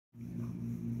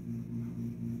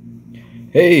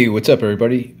Hey, what's up,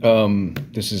 everybody?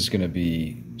 This is going to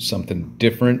be something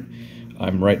different.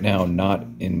 I'm right now not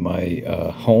in my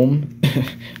home.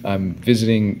 I'm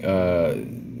visiting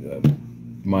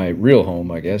my real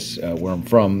home, I guess, where I'm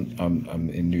from. I'm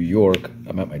in New York.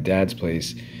 I'm at my dad's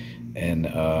place, and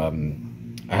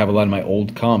I have a lot of my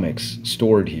old comics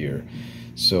stored here.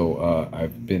 So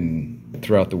I've been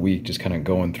throughout the week just kind of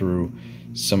going through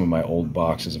some of my old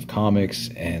boxes of comics,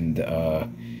 and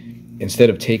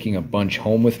instead of taking a bunch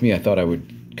home with me, I thought I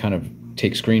would kind of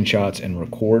take screenshots and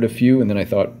record a few, and then I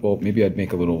thought, well, maybe I'd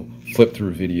make a little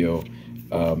flip-through video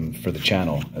for the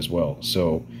channel as well.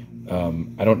 So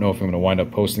I don't know if I'm going to wind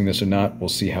up posting this or not. We'll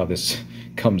see how this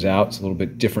comes out. It's a little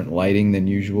bit different lighting than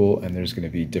usual, and there's going to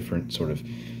be different sort of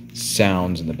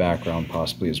sounds in the background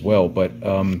possibly as well. But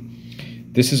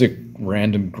this is a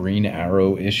random Green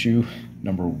Arrow issue,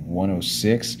 number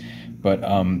 106. But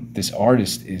this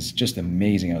artist is just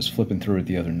amazing. I was flipping through it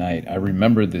the other night. I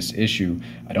remembered this issue.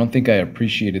 I don't think I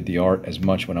appreciated the art as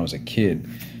much when I was a kid.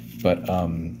 But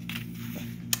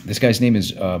this guy's name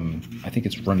is, I think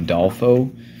it's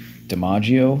Rodolfo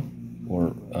Damaggio,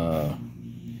 or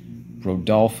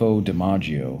Rodolfo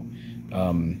Damaggio.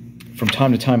 From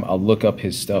time to time, I'll look up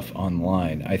his stuff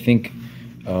online. I think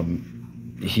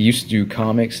he used to do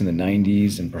comics in the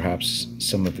 90s and perhaps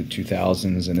some of the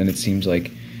 2000s. And then it seems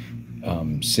like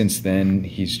since then,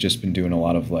 he's just been doing a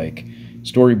lot of like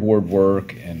storyboard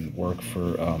work and work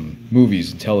for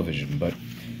movies and television. But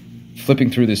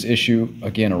flipping through this issue,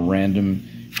 again, a random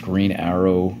Green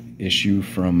Arrow issue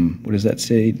from, what does that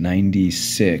say,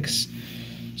 96.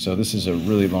 So this is a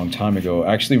really long time ago.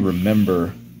 I actually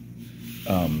remember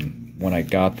when I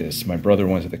got this. My brother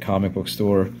went to the comic book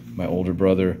store, my older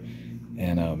brother,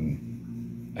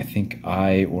 and I think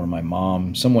I or my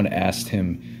mom, someone asked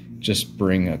him, just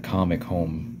bring a comic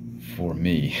home for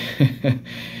me.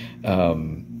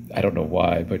 I don't know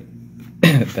why, but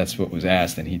that's what was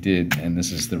asked, and he did. And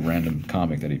this is the random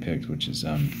comic that he picked, which is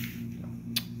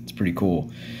it's pretty cool.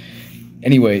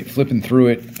 Anyway, flipping through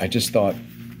it, I just thought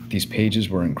these pages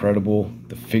were incredible.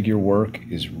 The figure work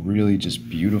is really just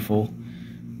beautiful.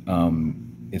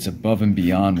 It's above and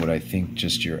beyond what I think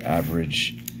just your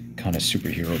average kind of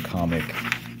superhero comic,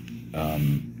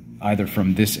 either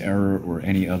from this era or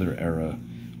any other era,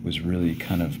 was really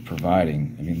kind of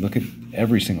providing. I mean, look at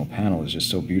every single panel is just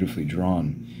so beautifully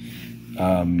drawn.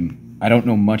 I don't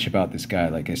know much about this guy.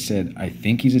 Like I said, I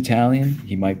think he's Italian.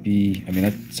 He might be, I mean,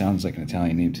 that sounds like an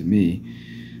Italian name to me.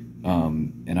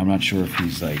 And I'm not sure if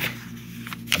he's like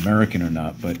American or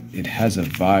not, but it has a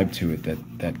vibe to it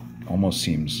that almost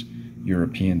seems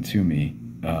European to me.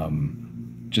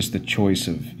 Just the choice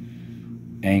of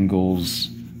angles,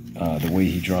 the way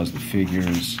he draws the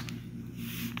figures.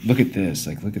 Look at this,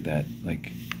 like, look at that.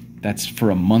 Like, that's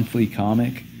for a monthly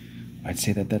comic. I'd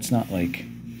say that that's not like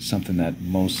something that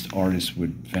most artists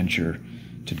would venture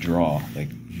to draw, like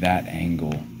that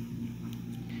angle.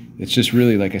 It's just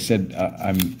really, like I said,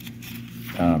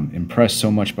 I'm impressed so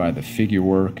much by the figure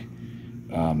work,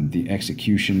 the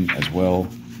execution as well.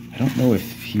 I don't know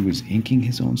if he was inking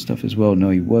his own stuff as well.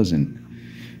 No, he wasn't.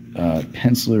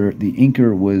 Penciler, the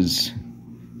inker was,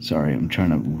 sorry, I'm trying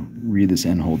to read this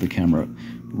and hold the camera,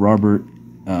 Robert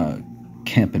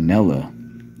Campanella.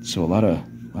 So a lot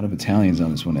of Italians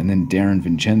on this one, and then Darren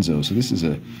Vincenzo. So this is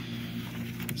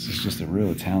just a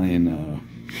real Italian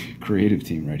creative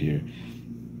team right here.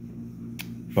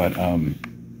 But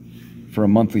for a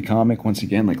monthly comic, once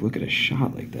again, like, look at a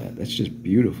shot like that. That's just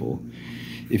beautiful.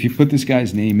 If you put this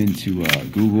guy's name into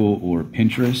Google or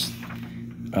Pinterest,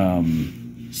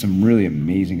 some really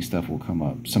amazing stuff will come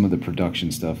up. Some of the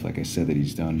production stuff, like I said, that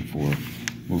he's done for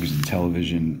movies and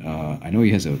television. I know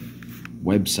he has a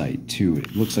website too.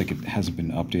 It looks like it hasn't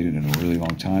been updated in a really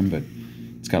long time, but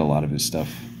it's got a lot of his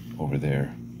stuff over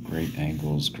there. Great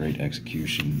angles, great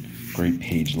execution, great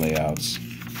page layouts.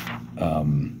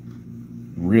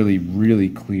 Really, really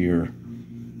clear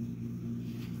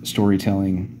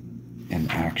storytelling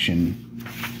and action.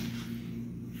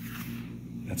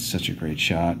 That's such a great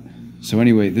shot. So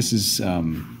anyway, this is a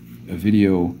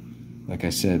video, like I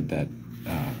said, that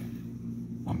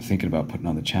I'm thinking about putting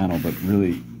on the channel, but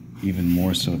really, even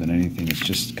more so than anything, it's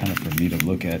just kind of for me to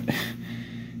look at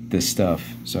this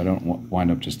stuff, so I don't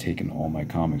wind up just taking all my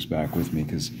comics back with me,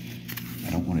 because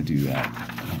I don't want to do that.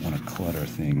 I don't want to clutter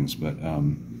things, but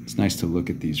it's nice to look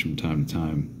at these from time to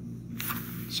time.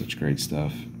 Such great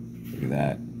stuff. Look at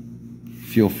that.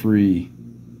 Feel free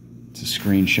to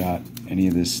screenshot any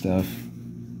of this stuff.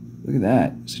 Look at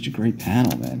that. Such a great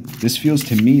panel, man. This feels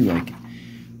to me like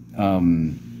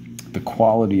the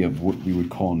quality of what we would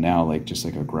call now like just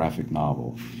like a graphic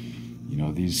novel. You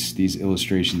know, these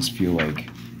illustrations feel like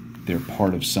they're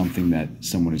part of something that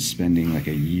someone is spending like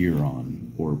a year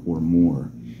on or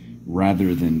more,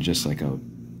 rather than just like a,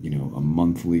 you know, a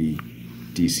monthly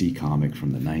DC comic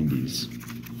from the 90s.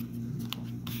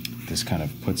 This kind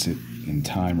of puts it in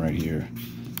time right here.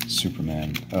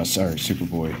 Superboy,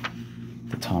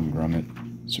 the Tom Grummett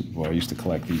Superboy. I used to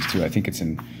collect these too. I think it's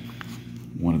in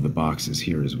one of the boxes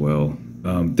here as well.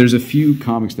 There's a few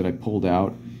comics that I pulled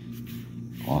out,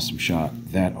 awesome shot,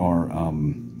 that are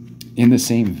in the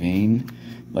same vein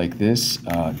like this,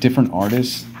 different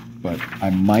artists, but I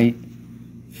might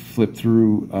flip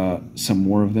through some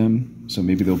more of them. So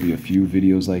maybe there'll be a few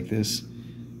videos like this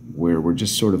where we're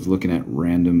just sort of looking at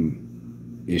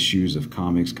random issues of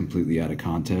comics completely out of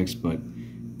context, but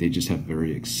they just have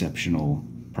very exceptional,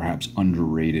 perhaps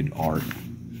underrated art.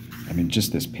 I mean,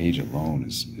 just this page alone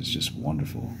is just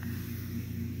wonderful.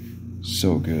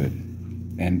 So good.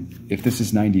 And if this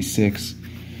is 96,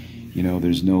 you know,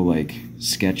 there's no like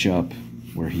SketchUp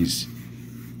where he's,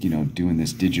 you know, doing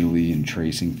this digitally and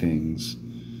tracing things.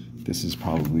 This is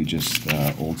probably just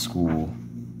old school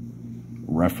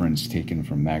reference taken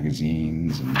from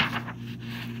magazines and,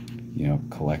 you know,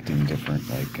 collecting different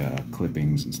like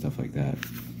clippings and stuff like that.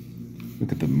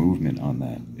 Look at the movement on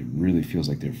that. It really feels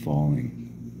like they're falling.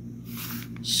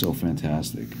 So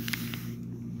fantastic.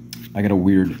 I got a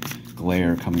weird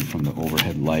glare coming from the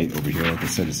overhead light over here. Like I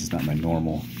said, this is not my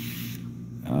normal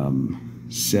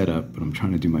setup, but I'm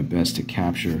trying to do my best to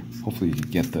capture. Hopefully you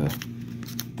can get the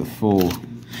full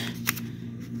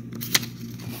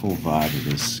vibe of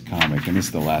this comic. And this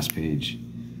is the last page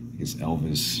because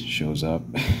Elvis shows up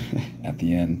at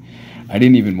the end. I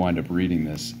didn't even wind up reading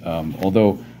this,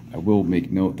 although I will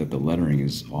make note that the lettering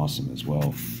is awesome as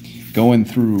well. Going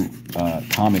through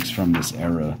comics from this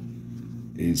era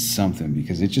is something,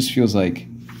 because it just feels like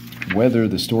whether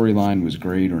the storyline was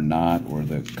great or not, or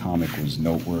the comic was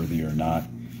noteworthy or not,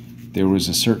 there was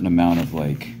a certain amount of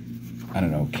like, I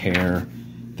don't know, care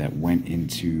that went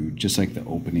into just like the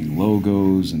opening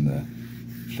logos and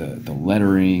the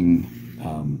lettering,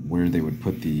 where they would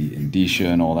put the indicia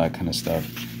and all that kind of stuff.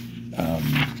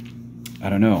 I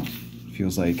don't know.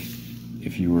 Feels like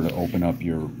if you were to open up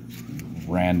your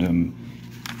random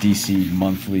DC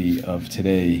monthly of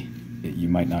today, you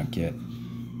might not get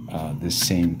this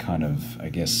same kind of, I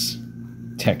guess,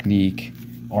 technique,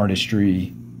 artistry,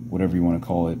 whatever you want to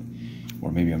call it.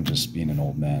 Or maybe I'm just being an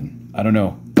old man. I don't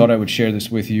know. Thought I would share this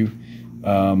with you.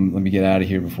 Let me get out of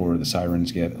here before the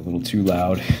sirens get a little too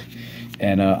loud.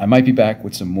 And I might be back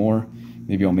with some more.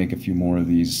 Maybe I'll make a few more of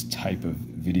these type of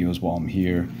videos while I'm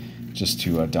here, just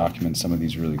to document some of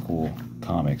these really cool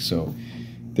comics. So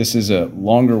this is a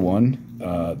longer one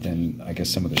than I guess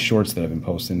some of the shorts that I've been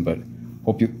posting, but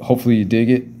hopefully you dig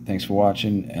it. Thanks for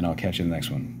watching, and I'll catch you in the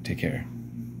next one. Take care.